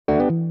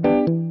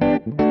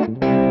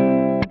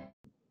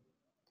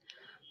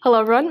Hello,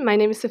 everyone. My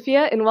name is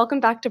Sophia, and welcome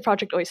back to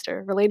Project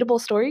Oyster,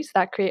 relatable stories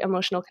that create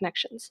emotional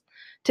connections.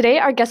 Today,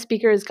 our guest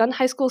speaker is Gunn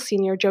High School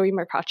senior Joey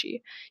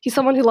Marcacci. He's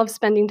someone who loves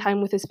spending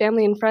time with his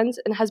family and friends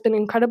and has been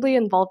incredibly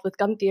involved with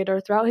Gunn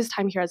Theater throughout his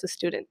time here as a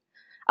student.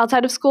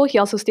 Outside of school, he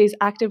also stays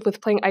active with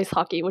playing ice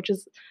hockey, which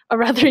is a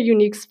rather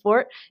unique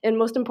sport. And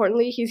most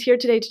importantly, he's here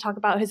today to talk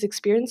about his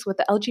experience with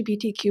the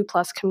LGBTQ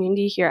plus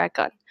community here at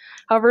Gunn.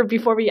 However,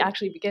 before we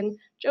actually begin,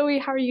 Joey,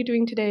 how are you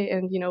doing today?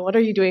 And what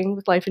are you doing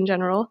with life in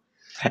general?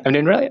 I'm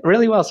doing really,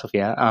 really well,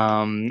 Sophia.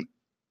 I'm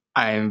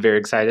very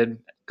excited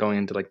going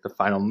into like the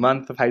final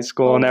month of high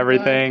school and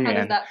everything. How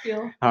does that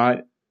feel?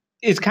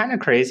 It's kind of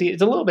crazy.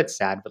 It's a little bit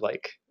sad, but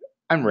like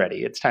I'm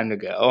ready. It's time to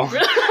go.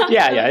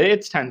 yeah,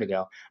 it's time to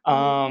go.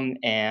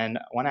 And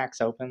One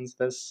Acts opens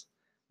this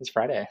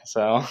Friday,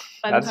 so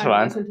By that's the time fun.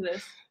 I listen to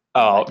this.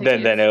 Oh,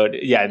 then it would,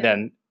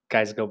 then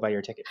guys go buy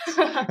your tickets.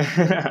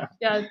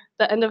 Yeah,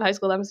 the end of high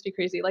school, that must be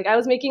crazy. Like I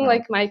was making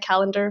like my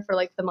calendar for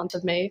like the month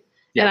of May.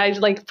 Yeah. And I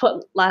like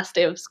put last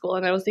day of school,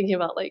 and I was thinking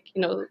about like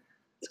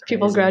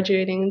people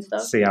graduating and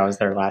stuff. See, I was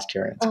there last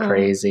year. It's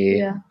crazy.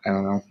 Yeah. I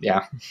don't know.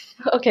 Yeah.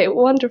 Okay,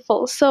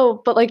 wonderful.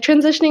 So, but like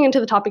transitioning into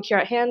the topic here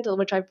at hand,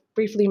 which I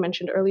briefly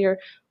mentioned earlier,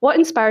 what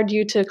inspired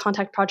you to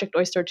contact Project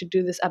Oyster to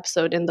do this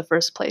episode in the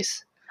first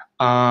place?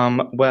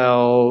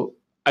 Well,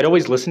 I'd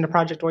always listened to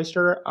Project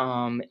Oyster,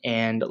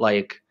 and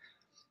like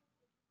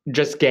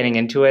just getting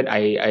into it,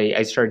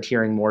 I started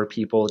hearing more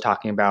people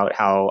talking about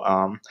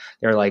how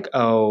they're like,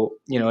 oh,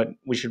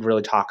 we should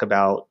really talk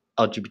about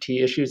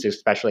LGBT issues,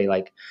 especially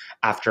like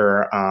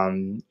after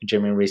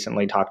Jimmy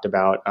recently talked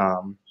about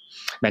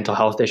mental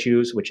health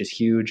issues, which is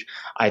huge.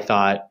 I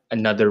thought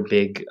another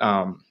big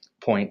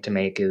point to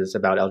make is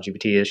about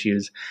LGBT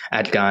issues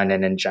at Gunn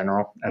and in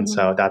general. And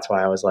so that's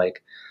why I was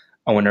like,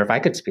 I wonder if I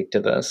could speak to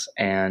this.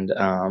 And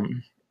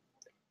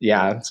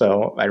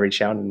so I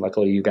reached out, and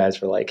luckily you guys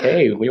were like,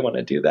 hey, we want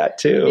to do that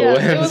too.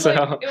 Yeah, it was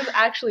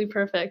actually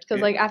perfect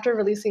because like after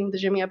releasing the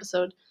Jimmy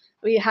episode,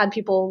 we had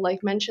people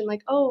like mention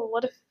like, oh,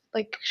 what if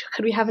like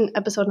could we have an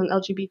episode on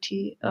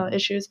LGBT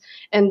issues?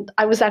 And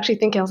I was actually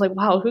thinking, I was like,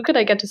 wow, who could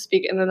I get to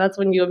speak? And then that's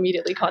when you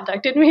immediately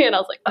contacted me, and I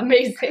was like,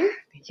 amazing.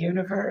 The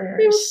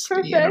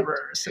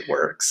universe, it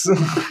works.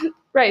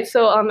 Right.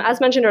 So as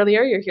mentioned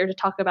earlier, you're here to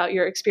talk about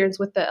your experience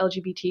with the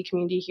LGBT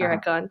community here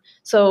at Gunn.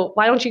 So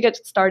why don't you get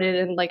started?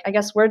 And like, I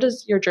guess, where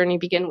does your journey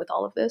begin with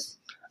all of this?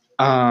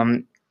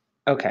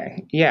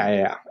 Okay.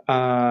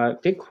 Yeah.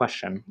 Big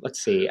question. Let's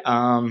see.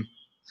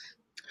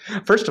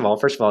 First of all,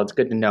 it's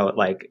good to know,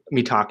 like,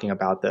 me talking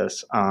about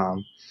this,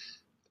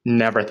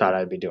 never thought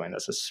I'd be doing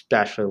this,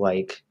 especially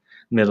like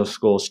middle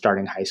school,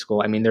 starting high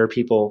school. I mean, there are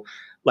people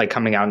like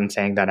coming out and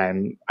saying that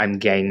I'm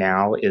gay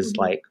now is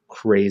like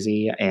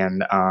crazy.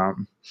 And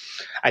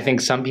I think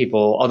some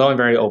people, although I'm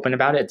very open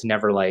about it, it's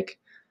never like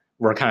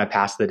we're kind of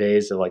past the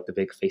days of like the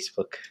big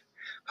Facebook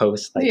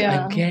post like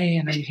I'm gay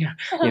and I'm here.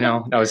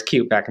 That was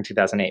cute back in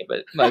 2008,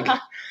 but like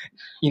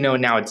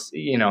now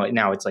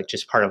it's like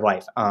just part of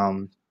life,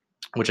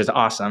 which is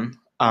awesome.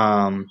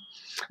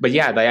 But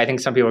yeah, I think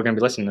some people are going to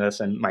be listening to this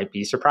and might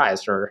be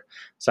surprised, or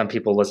some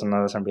people listen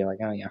to this and be like,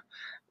 oh yeah.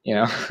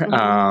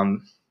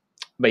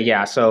 But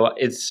yeah, so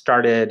it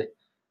started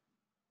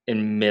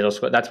in middle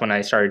school. That's when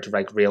I started to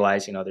like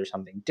realize, there's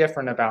something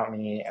different about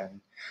me.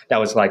 And that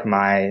was like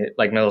my,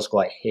 like middle school.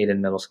 I hated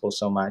middle school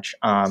so much.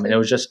 And it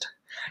was just,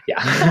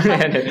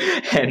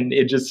 and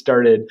it just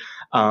started,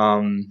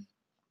 from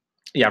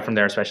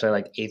there, especially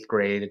like 8th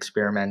grade,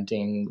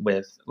 experimenting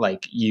with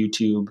like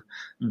YouTube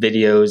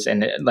videos.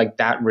 And like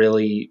that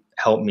really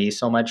helped me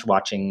so much,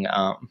 watching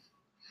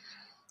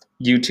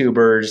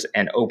YouTubers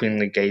and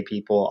openly gay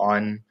people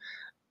on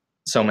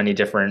so many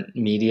different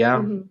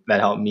media that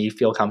helped me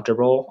feel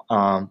comfortable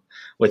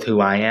with who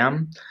I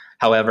am.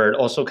 However, it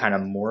also kind of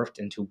morphed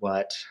into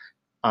what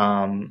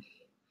I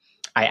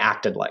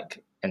acted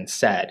like and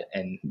said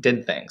and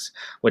did things,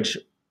 which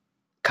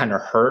kind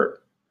of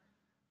hurt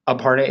a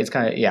part of it. It's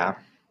kind of,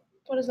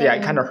 What does that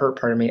mean? It kind of hurt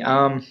part of me.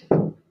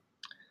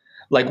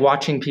 Like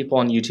watching people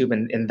on YouTube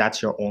and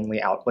that's your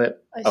only outlet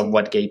of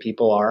what gay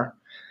people are.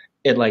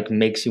 It like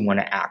makes you want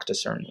to act a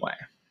certain way.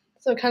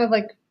 So it kind of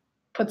like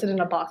puts it in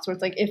a box where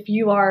it's like, if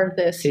you are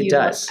this, it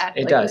does. Act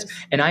it like does.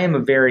 This. And I'm a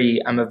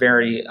very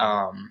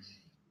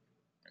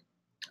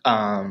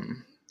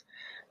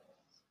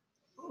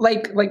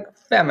like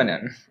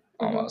feminine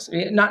almost.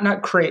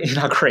 Not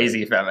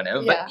crazy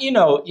feminine, but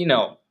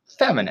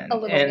feminine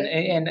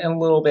and a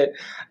little bit,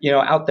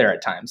 out there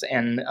at times.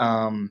 And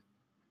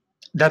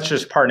that's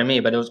just part of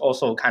me, but it was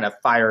also kind of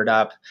fired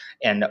up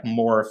and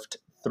morphed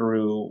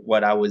through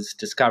what I was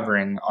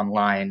discovering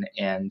online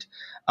and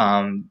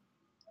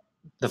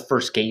the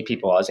first gay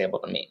people I was able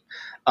to meet.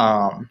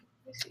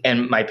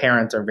 And my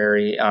parents are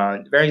very,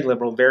 very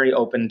liberal, very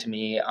open to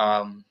me.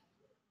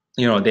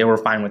 They were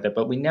fine with it,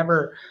 but we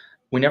never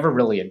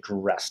really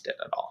addressed it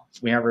at all.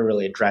 We never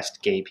really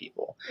addressed gay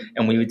people.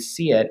 And we would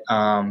see it,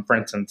 for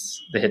instance,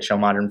 the hit show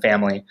Modern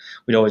Family,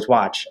 we'd always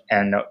watch,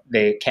 and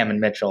Cam and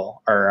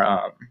Mitchell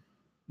are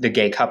the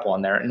gay couple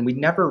in there, and we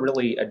never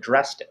really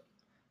addressed it,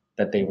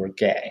 that they were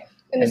gay.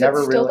 And is it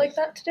still like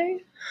that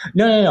today?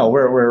 No.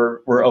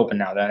 We're open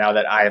now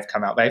that I have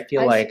come out. But I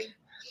feel like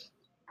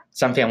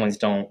some families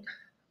don't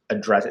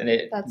address it. And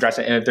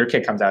if their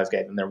kid comes out as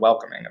gay, then they're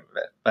welcoming of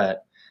it.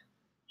 But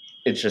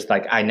it's just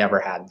like I never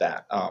had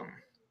that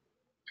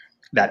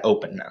that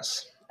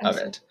openness of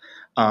it.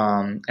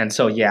 And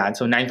so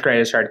ninth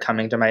grade I started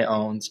coming to my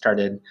own,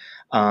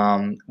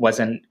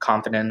 wasn't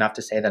confident enough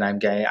to say that I'm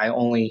gay. I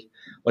only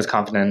was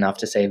confident enough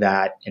to say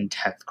that in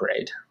 10th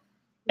grade.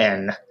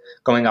 And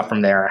going up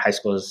from there, high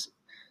school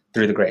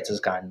through the grades has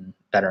gotten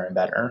better and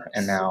better.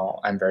 And now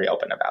I'm very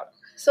open about it.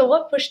 So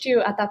what pushed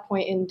you at that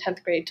point in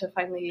 10th grade to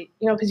finally,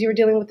 because you were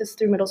dealing with this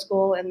through middle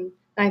school and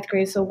 9th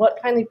grade. So what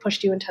finally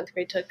pushed you in 10th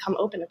grade to come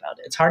open about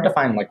it? It's hard to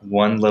find like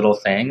one little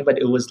thing, but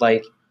it was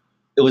like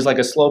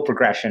a slow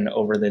progression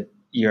over the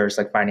years,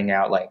 like finding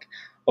out like,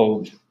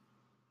 oh,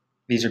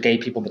 these are gay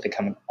people, but they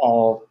come in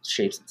all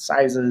shapes and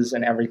sizes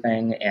and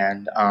everything.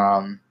 And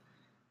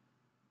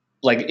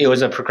like it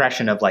was a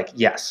progression of like,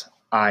 yes,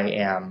 I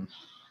am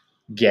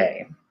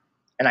gay.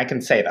 And I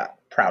can say that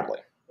proudly.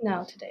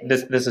 Now today.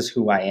 This is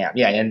who I am.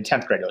 Yeah, in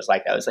 10th grade it was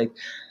like that. It was like,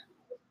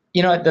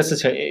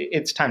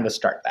 it's time to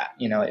start that.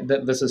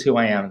 This is who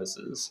I am. This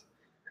is,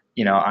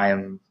 I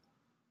am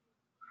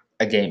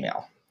a gay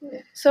male.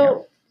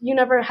 So you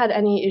never had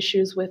any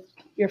issues with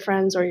your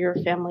friends or your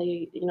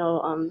family,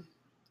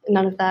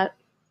 none of that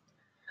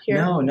here?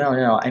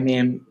 No. I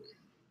mean,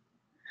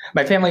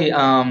 my family,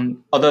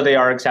 although they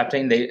are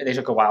accepting, they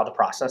took a while to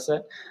process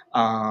it,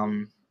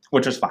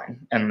 which was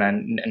fine. And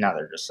then now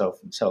they're just so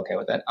okay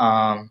with it.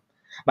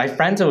 My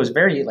friends, it was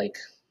very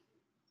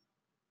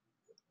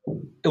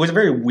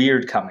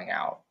weird coming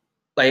out.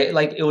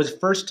 Like it was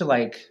first to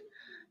like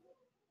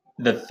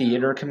the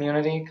theater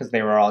community, because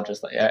they were all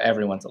just like,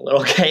 everyone's a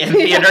little gay in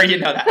theater, you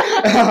know that.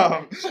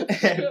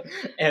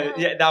 and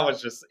yeah,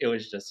 it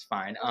was just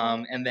fine.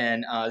 And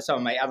then some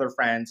of my other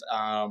friends,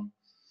 I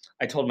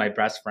told my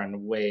best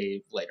friend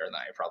way later than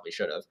I probably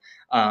should have.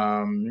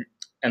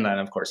 And then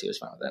of course he was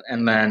fine with it.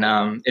 And then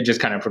it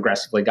just kind of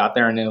progressively got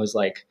there, and it was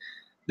like,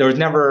 there was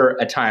never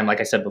a time, like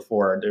I said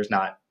before, there's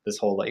not this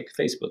whole like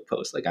Facebook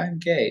post, like I'm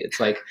gay. It's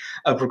like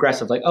a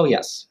progressive, like, oh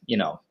yes,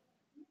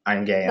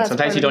 I'm gay. And that's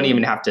sometimes you don't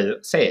even have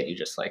to say it. You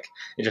just like,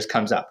 it just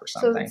comes up or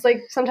something. So it's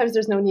like, sometimes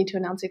there's no need to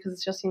announce it because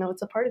it's just,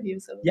 it's a part of you.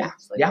 So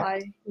it's like,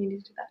 why you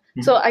need to do that.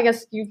 Mm-hmm. So I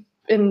guess you've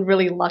been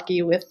really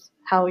lucky with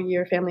how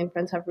your family and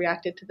friends have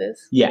reacted to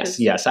this.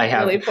 Yes, I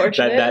have. Really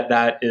fortunate.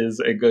 That is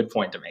a good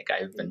point to make.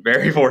 I've been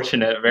very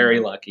fortunate, very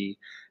lucky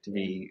to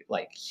be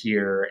like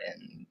here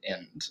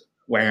and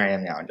where I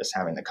am now, and just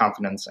having the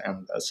confidence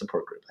and the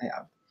support group I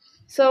have.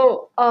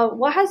 So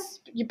what has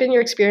been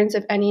your experience,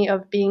 if any,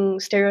 of being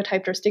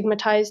stereotyped or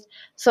stigmatized?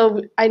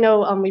 So I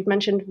know we've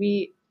mentioned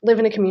we live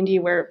in a community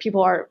where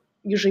people are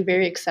usually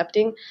very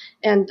accepting.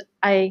 And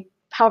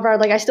however,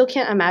 I still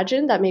can't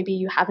imagine that maybe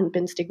you haven't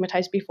been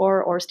stigmatized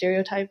before or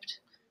stereotyped.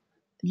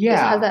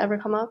 Yeah. Has that ever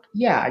come up?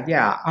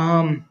 Yeah.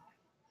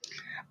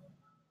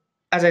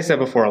 As I said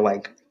before,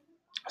 like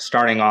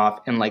starting off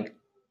and like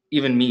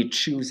even me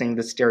choosing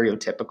the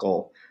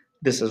stereotypical,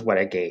 this is what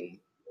a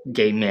gay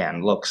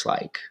man looks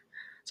like.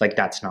 It's like,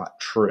 that's not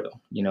true.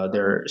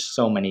 There are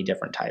so many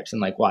different types,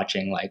 and like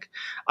watching, like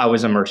I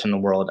was immersed in the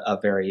world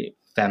of very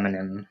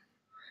feminine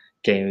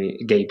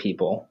gay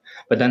people,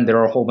 but then there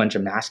are a whole bunch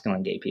of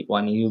masculine gay people.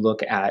 I mean, you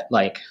look at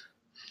like a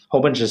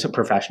whole bunch of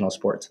professional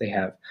sports. They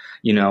have,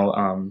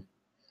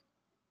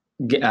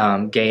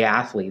 gay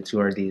athletes who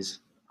are these,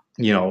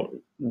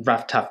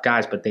 rough, tough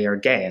guys, but they are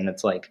gay. And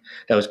it's like,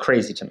 that was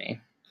crazy to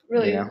me.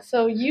 Really? Yeah.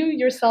 So you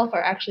yourself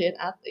are actually an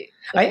athlete.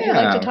 So I am.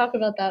 I'd like to talk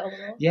about that a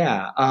little.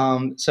 Yeah.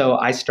 So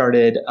I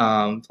started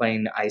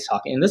playing ice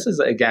hockey. And this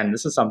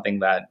is something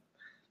that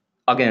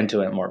I'll get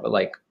into it more, but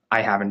like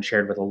I haven't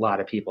shared with a lot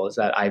of people, is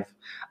that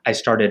I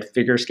started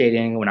figure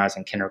skating when I was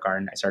in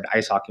kindergarten. I started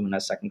ice hockey when I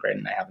was second grade,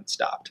 and I haven't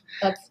stopped.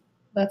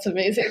 That's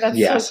amazing.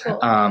 That's so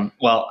cool.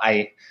 Well,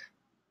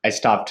 I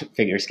stopped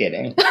figure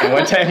skating. I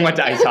went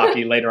to ice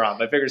hockey later on,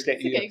 but figure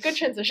skating. Okay, good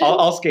transition.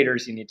 All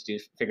skaters, you need to do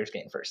figure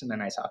skating first, and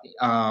then ice hockey.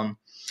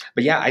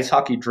 But yeah, ice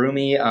hockey drew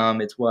me.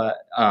 It's what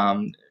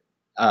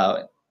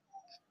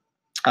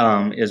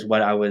is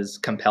what I was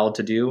compelled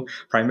to do,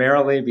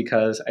 primarily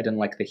because I didn't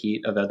like the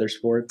heat of other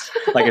sports.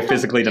 Like I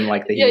physically didn't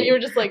like the heat. Yeah, you were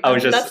just like,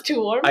 that's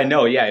too warm. I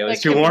know, yeah, it was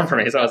too warm for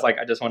me. So I was like,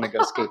 I just want to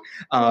go skate.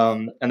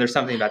 And there's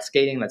something about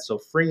skating that's so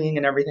freeing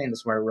and everything.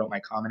 That's where I wrote my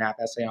Common App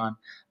essay on.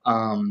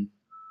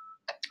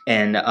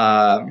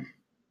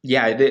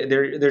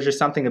 There's just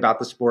something about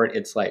the sport.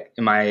 It's like,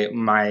 in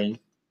my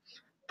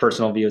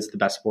personal view, it's the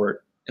best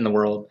sport in the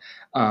world.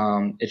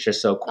 It's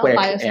just so quick.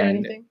 Not biased or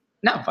anything.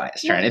 Not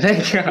biased or anything.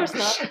 Of course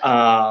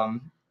not.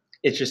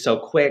 It's just so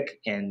quick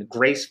and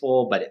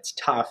graceful, but it's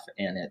tough,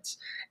 and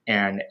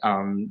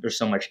there's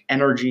so much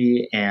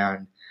energy,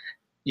 and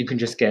you can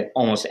just get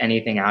almost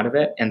anything out of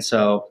it. And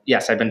so,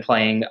 yes, I've been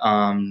playing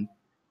on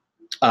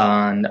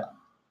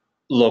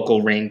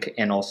local rink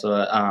and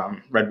also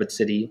Redwood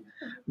City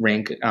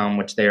rink,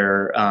 which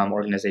their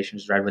organization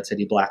is Redwood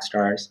City Black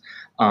Stars.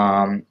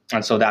 And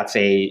so that's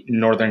a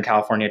Northern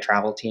California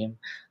travel team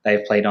that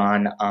I've played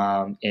on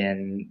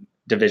in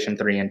Division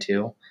 3 and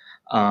 2.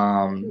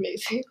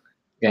 Amazing.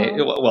 Yeah,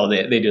 well,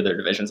 they do their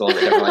divisions a little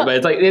bit differently, but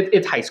it's like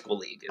it's high school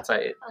league. It's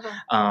like,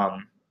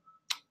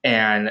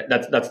 and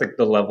that's like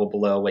the level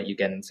below what you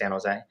get in San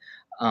Jose.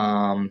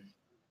 And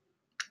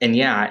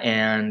yeah,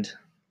 and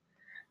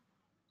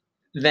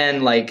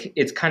then like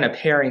it's kind of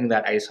pairing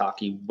that ice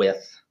hockey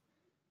with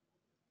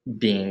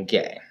being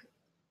gay,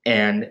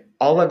 and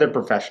all other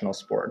professional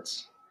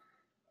sports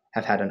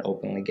have had an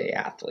openly gay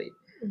athlete,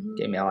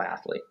 gay male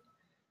athlete.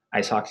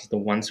 Ice hockey is the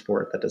one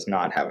sport that does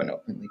not have an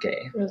openly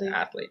gay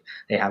athlete.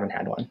 They haven't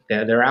had one.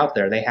 They're out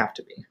there. They have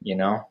to be, you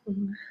know,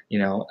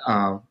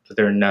 but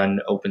there are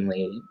none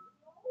openly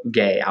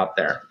gay out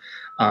there.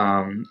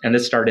 And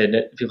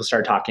people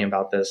started talking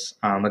about this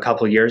a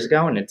couple of years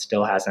ago, and it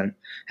still hasn't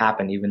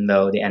happened, even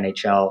though the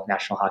NHL,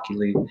 National Hockey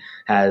League,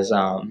 has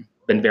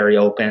been very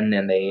open,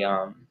 and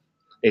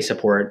they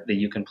support the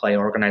You Can Play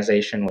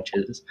organization, which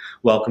is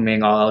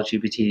welcoming all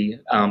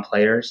LGBT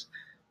players.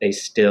 They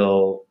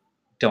still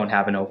don't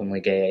have an openly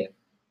gay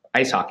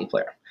ice hockey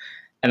player.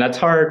 And that's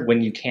hard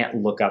when you can't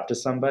look up to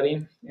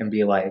somebody and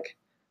be like,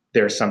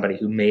 there's somebody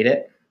who made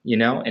it, you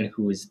know, and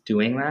who is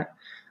doing that.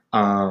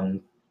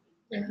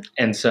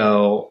 And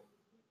so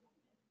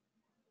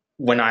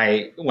when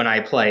I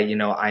play, you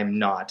know, I'm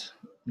not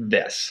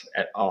this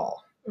at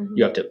all.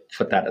 You have to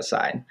put that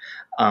aside.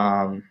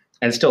 And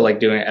still, like,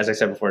 doing, as I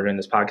said before, doing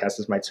this podcast,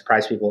 this might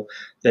surprise people.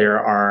 There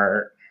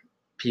are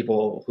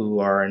people who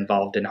are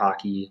involved in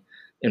hockey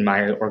in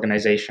my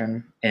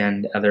organization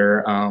and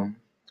other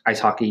ice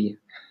hockey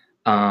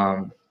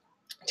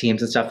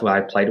teams and stuff who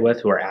I played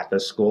with who are at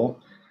this school.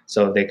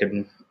 So they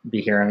could be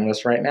hearing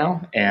this right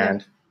now.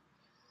 And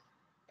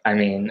I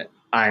mean,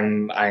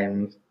 I'm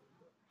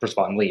first of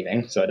all, I'm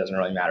leaving, so it doesn't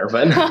really matter,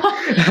 but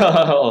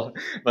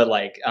but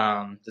like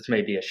this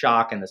may be a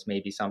shock, and this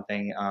may be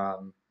something,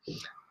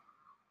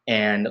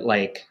 and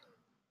like,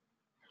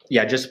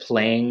 yeah, just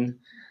playing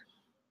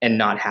and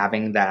not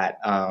having that,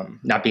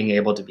 not being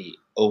able to be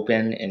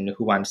open in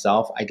who I'm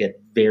self, I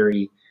get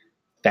very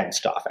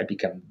fenced off. I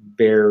become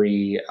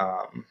very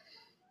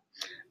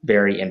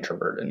very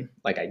introverted.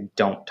 Like, I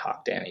don't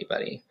talk to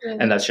anybody,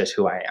 and that's just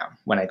who I am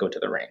when I go to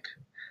the rink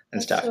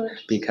and stuff,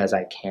 because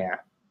I can't.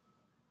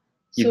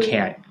 You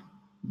can't.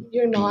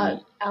 You're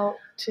not out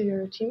to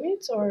your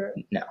teammates, or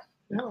no?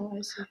 No,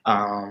 I see.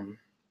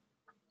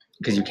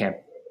 Because you can't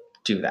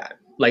do that.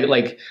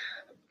 Like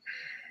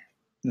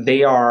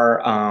they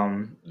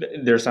are.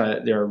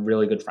 They're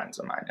really good friends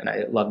of mine, and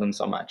I love them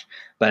so much.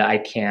 But I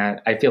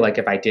can't. I feel like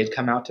if I did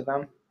come out to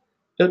them,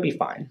 it would be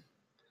fine.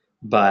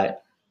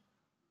 But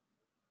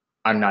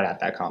I'm not at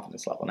that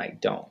confidence level, and I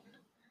don't.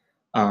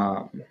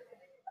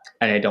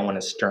 And I don't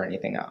want to stir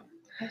anything up.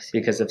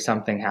 Because if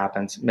something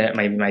happens,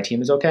 maybe my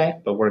team is okay,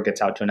 but word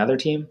gets out to another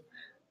team,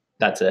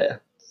 that's a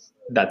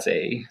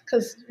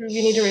because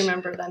you need to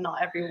remember that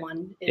not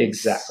everyone is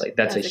exactly.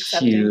 That's a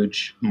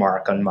huge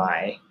mark on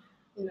my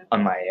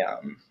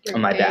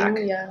back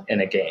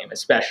in a game,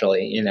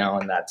 especially, you know,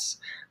 and that's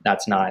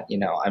not, you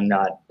know, I'm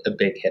not a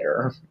big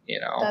hitter, you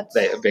know, a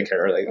big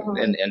hitter like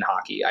in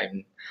hockey.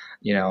 I'm,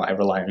 you know, I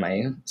rely on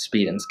my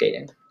speed and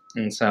skating,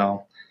 and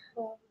so.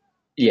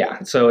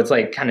 Yeah, so it's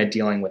like kind of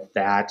dealing with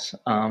that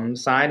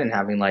side and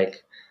having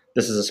like,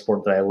 this is a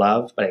sport that I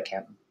love, but I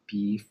can't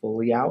be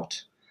fully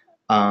out.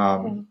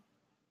 And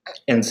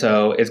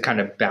so it's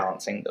kind of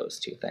balancing those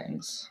two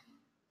things.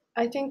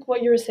 I think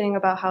what you were saying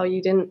about how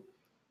you don't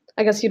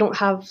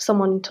have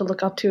someone to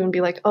look up to and be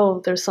like,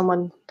 oh, there's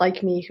someone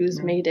like me who's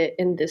made it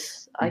in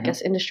this, I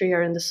guess, industry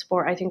or in this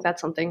sport. I think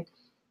that's something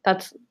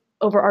that's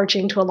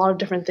overarching to a lot of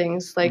different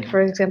things. Like,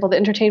 for example, the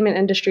entertainment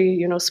industry,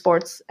 you know,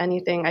 sports,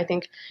 anything. I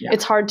think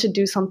it's hard to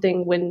do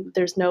something when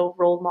there's no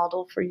role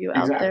model for you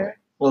out there.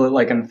 Well,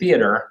 like in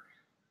theater,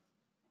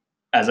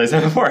 as I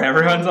said before,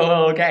 everyone's a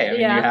little gay. I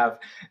mean, you have,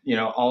 you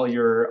know, all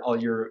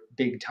your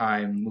big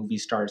time movie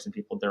stars and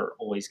people, they're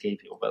always gay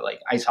people, but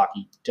like ice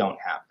hockey don't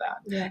have that.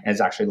 And it's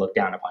actually looked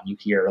down upon. You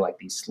hear like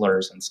these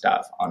slurs and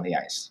stuff on the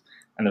ice,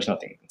 and there's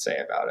nothing you can say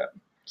about it.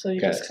 So you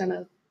just kind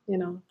of, you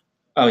know,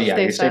 oh yeah,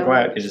 you stay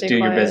quiet. You just do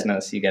your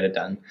business. You get it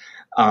done.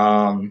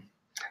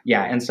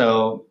 Yeah, and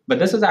so, but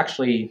this has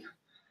actually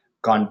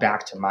gone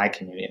back to my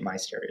community, my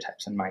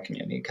stereotypes in my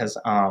community, because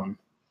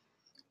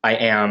I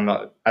am,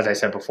 as I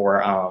said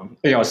before,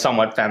 you know,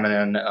 somewhat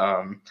feminine.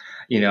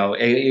 You know,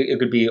 it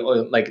could be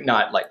like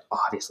not like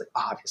obviously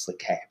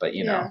gay, but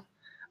you know,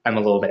 I'm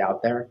a little bit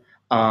out there.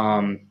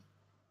 And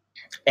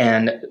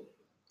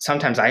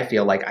sometimes I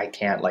feel like I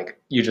can't,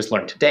 like, you just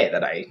learned today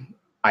that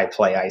I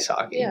play ice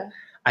hockey. Yeah.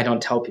 I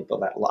don't tell people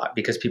that a lot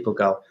because people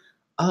go,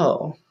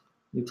 oh,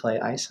 you play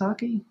ice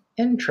hockey?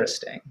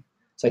 Interesting.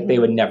 It's like they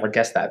would never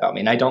guess that about me.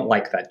 And I don't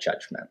like that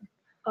judgment.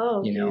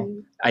 Oh, you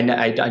know, I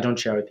don't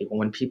share with people.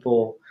 When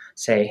people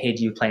say, hey,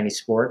 do you play any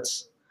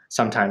sports?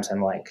 Sometimes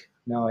I'm like,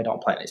 no, I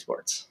don't play any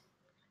sports,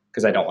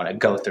 because I don't want to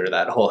go through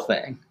that whole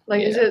thing.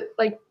 Like, is it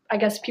like, I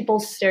guess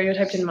people's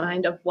stereotyped in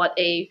mind of what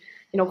a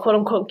quote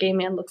unquote gay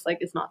man looks like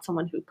is not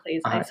someone who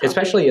plays ice hockey.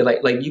 Especially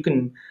like you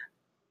can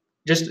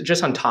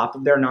just on top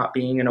of there not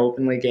being an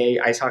openly gay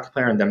ice hockey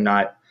player and them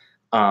not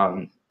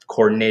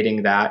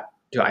coordinating that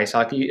to ice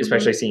hockey,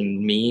 especially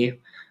seeing me,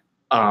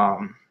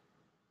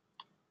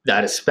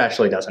 that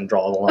especially doesn't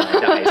draw the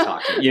line to ice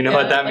hockey. You know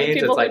what that means?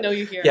 People it's like know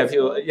you here. Yeah,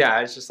 people.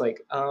 Yeah, it's just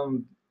like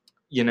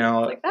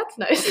like that's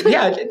nice.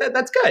 Yeah,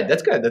 that's good.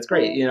 That's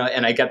great.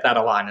 And I get that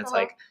a lot. And it's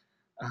like,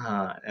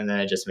 and then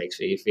it just makes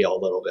me feel a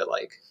little bit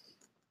like,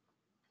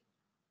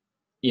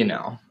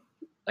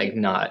 like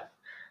not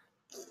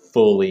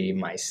fully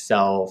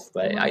myself.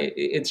 But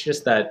it's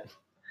just that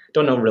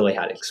don't know really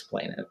how to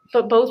explain it.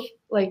 But both,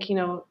 like,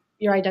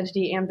 your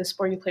identity and the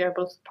sport you play are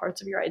both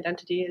parts of your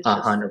identity.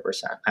 100%.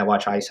 I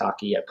watch ice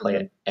hockey. I play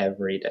it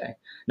every day.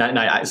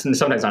 Not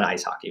sometimes not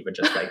ice hockey, but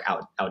just like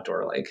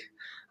outdoor, like.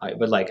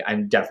 But like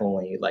I'm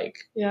definitely like.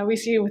 Yeah, we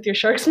see you with your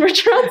Sharks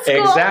merch around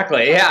school.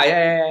 Exactly.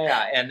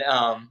 Yeah. And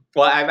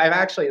well, I've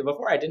actually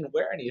before I didn't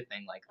wear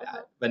anything like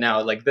that, but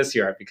now like this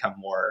year I've become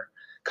more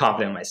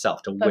confident in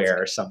myself to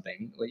wear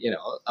something,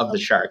 of the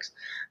Sharks.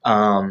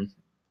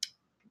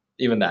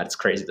 Even that's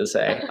crazy to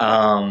say.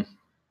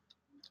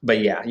 But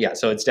yeah.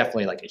 So it's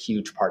definitely like a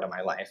huge part of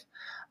my life.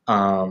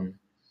 And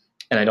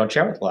I don't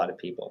share with a lot of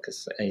people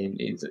because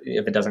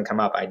if it doesn't come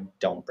up, I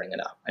don't bring it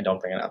up. I don't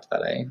bring it up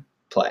that I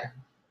play.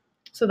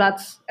 So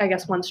that's, I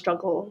guess, one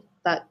struggle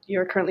that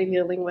you're currently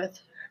dealing with.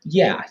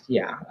 Yeah.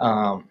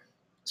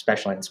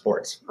 Especially in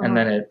sports. And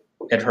then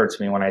it hurts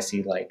me when I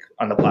see like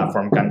on the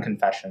platform Gun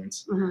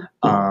Confessions,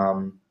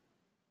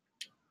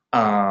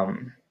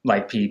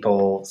 like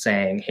people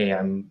saying, hey,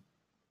 I'm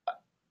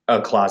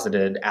a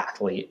closeted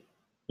athlete,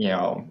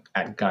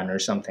 at Gun or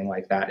something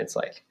like that. It's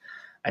like,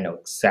 I know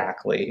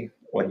exactly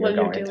what you're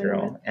going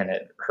through and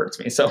it hurts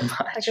me so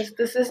much. I guess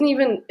this isn't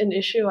even an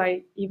issue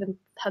I even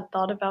had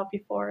thought about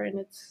before. And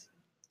it's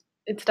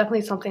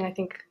definitely something I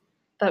think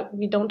that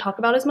we don't talk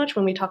about as much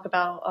when we talk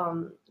about,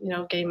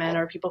 gay men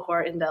or people who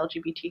are in the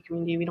LGBT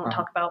community. We don't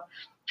talk about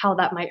how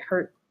that might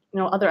hurt,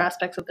 other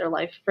aspects of their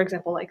life, for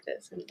example, like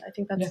this. And I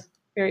think that's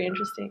very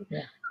interesting.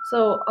 Yeah.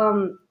 So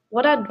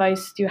what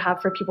advice do you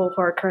have for people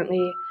who are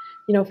currently,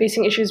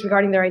 facing issues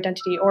regarding their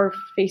identity or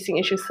facing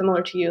issues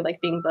similar to you, like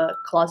being the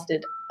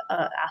closeted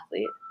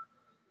athlete?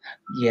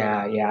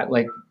 Yeah.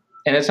 Like,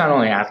 and it's not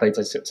only athletes.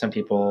 Like some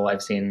people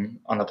I've seen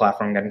on the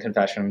platform Gun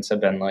Confessions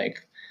have been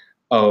like,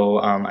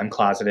 I'm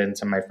closeted and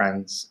some of my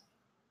friends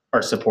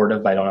are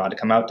supportive, but I don't know how to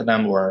come out to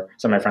them. Or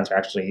some of my friends are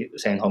actually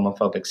saying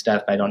homophobic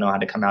stuff, but I don't know how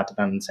to come out to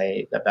them and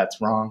say that that's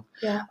wrong.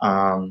 Yeah.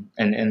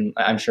 And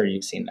I'm sure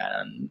you've seen that.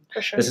 And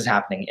for sure. This is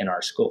happening in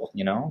our school.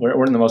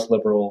 We're in the most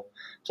liberal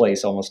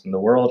place almost in the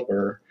world.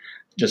 We're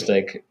just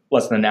like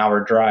less than an hour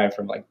drive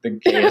from like the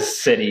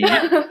gayest city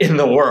in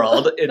the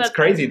world. It's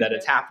crazy that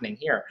it's happening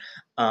here.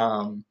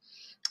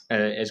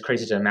 It's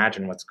crazy to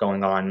imagine what's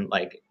going on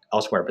like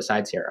elsewhere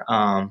besides here.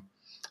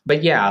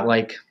 But yeah,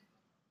 like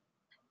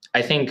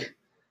I think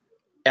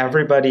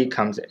everybody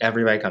comes out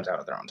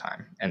at their own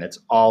time and it's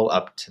all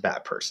up to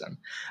that person.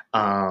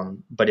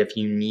 But if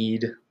you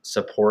need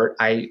support,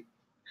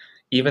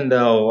 even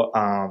though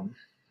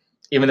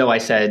I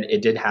said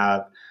it did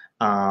have,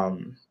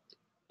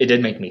 it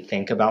did make me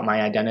think about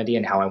my identity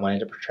and how I wanted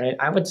to portray it,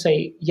 I would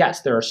say,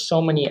 yes, there are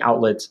so many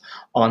outlets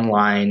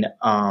online,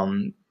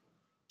 and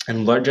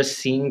just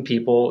seeing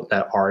people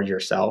that are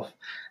yourself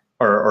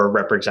or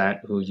represent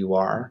who you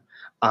are,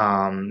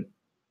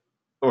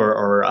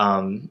 or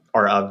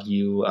are of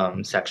you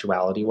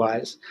sexuality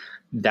wise,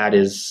 that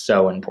is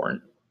so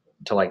important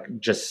to like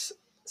just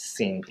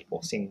seeing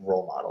people, seeing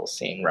role models,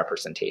 seeing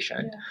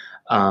representation.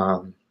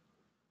 And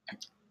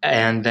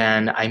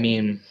then, I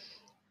mean,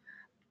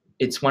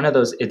 it's one of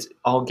those, it's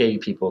all gay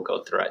people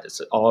go through it. It's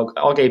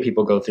all gay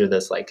people go through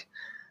this like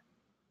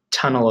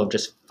tunnel of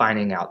just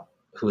finding out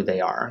who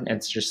they are.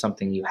 It's just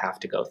something you have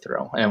to go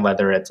through. And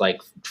whether it's like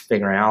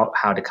figuring out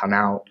how to come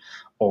out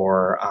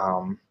or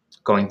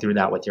going through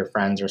that with your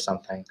friends or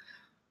something,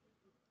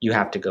 you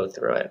have to go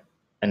through it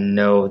and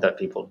know that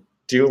people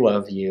do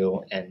love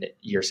you and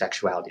your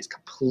sexuality is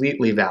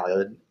completely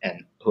valid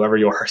and whoever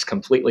you are is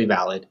completely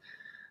valid,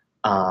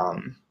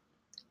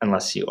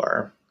 unless you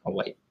are a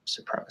white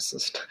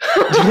supremacist.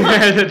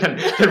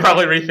 then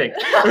probably rethink.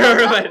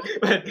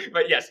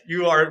 but yes,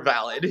 you are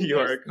valid. You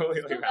are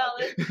completely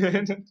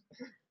valid.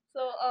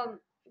 So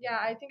yeah,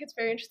 I think it's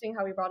very interesting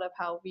how we brought up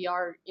how we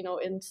are,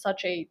 in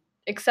such a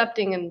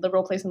accepting and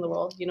liberal place in the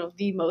world,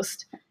 the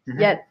most.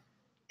 Yet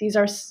these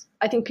are,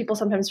 I think people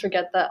sometimes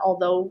forget that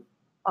although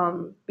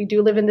we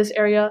do live in this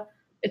area,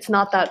 it's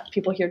not that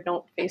people here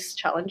don't face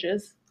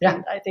challenges. Yeah.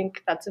 And I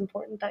think that's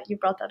important that you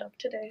brought that up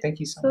today. Thank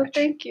you so much.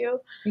 Thank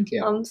you. Thank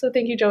you. So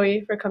thank you,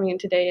 Joey, for coming in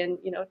today and,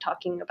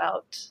 talking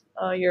about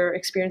your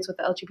experience with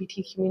the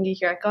LGBT community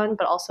here at Gun,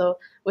 but also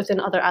within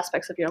other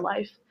aspects of your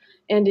life.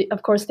 And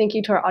of course, thank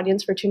you to our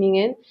audience for tuning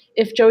in.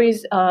 If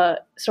Joey's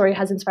story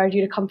has inspired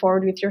you to come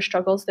forward with your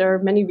struggles, there are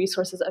many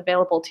resources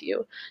available to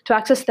you. To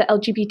access the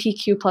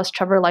LGBTQ+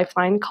 Trevor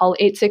Lifeline, call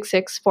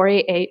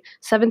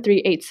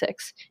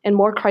 866-488-7386. And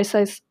more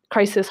crisis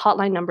crisis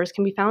hotline numbers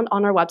can be found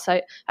on our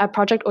website at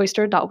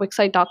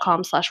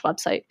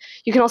projectoyster.wixsite.com/website.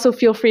 You can also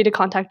feel free to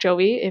contact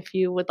Joey if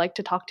you would like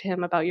to talk to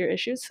him about your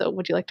issues. So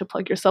would you like to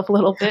plug yourself a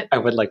little bit? I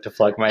would like to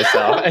plug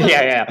myself.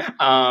 Yeah.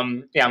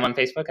 I'm on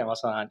Facebook. I'm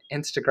also on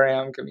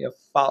Instagram. Give me a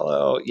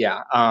follow.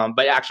 Yeah.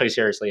 But actually,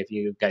 seriously, if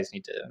you guys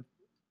need to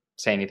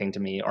say anything to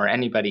me or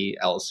anybody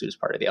else who's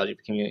part of the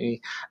LGBT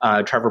community,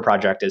 Trevor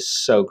Project is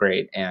so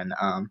great. And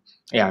I'm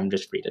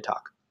just free to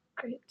talk.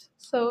 Great.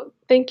 So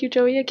thank you,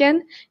 Joey,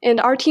 again.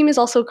 And our team is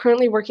also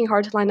currently working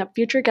hard to line up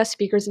future guest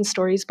speakers and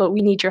stories, but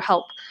we need your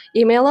help.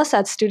 Email us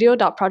at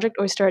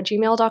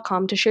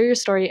studio.projectoyster@gmail.com to share your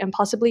story and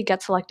possibly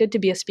get selected to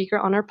be a speaker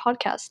on our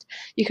podcast.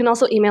 You can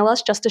also email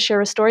us just to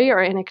share a story or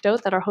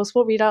anecdote that our host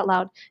will read out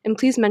loud. And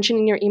please mention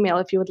in your email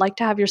if you would like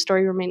to have your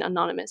story remain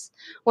anonymous.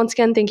 Once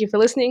again, thank you for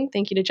listening.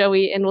 Thank you to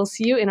Joey, and we'll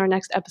see you in our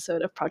next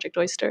episode of Project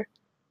Oyster.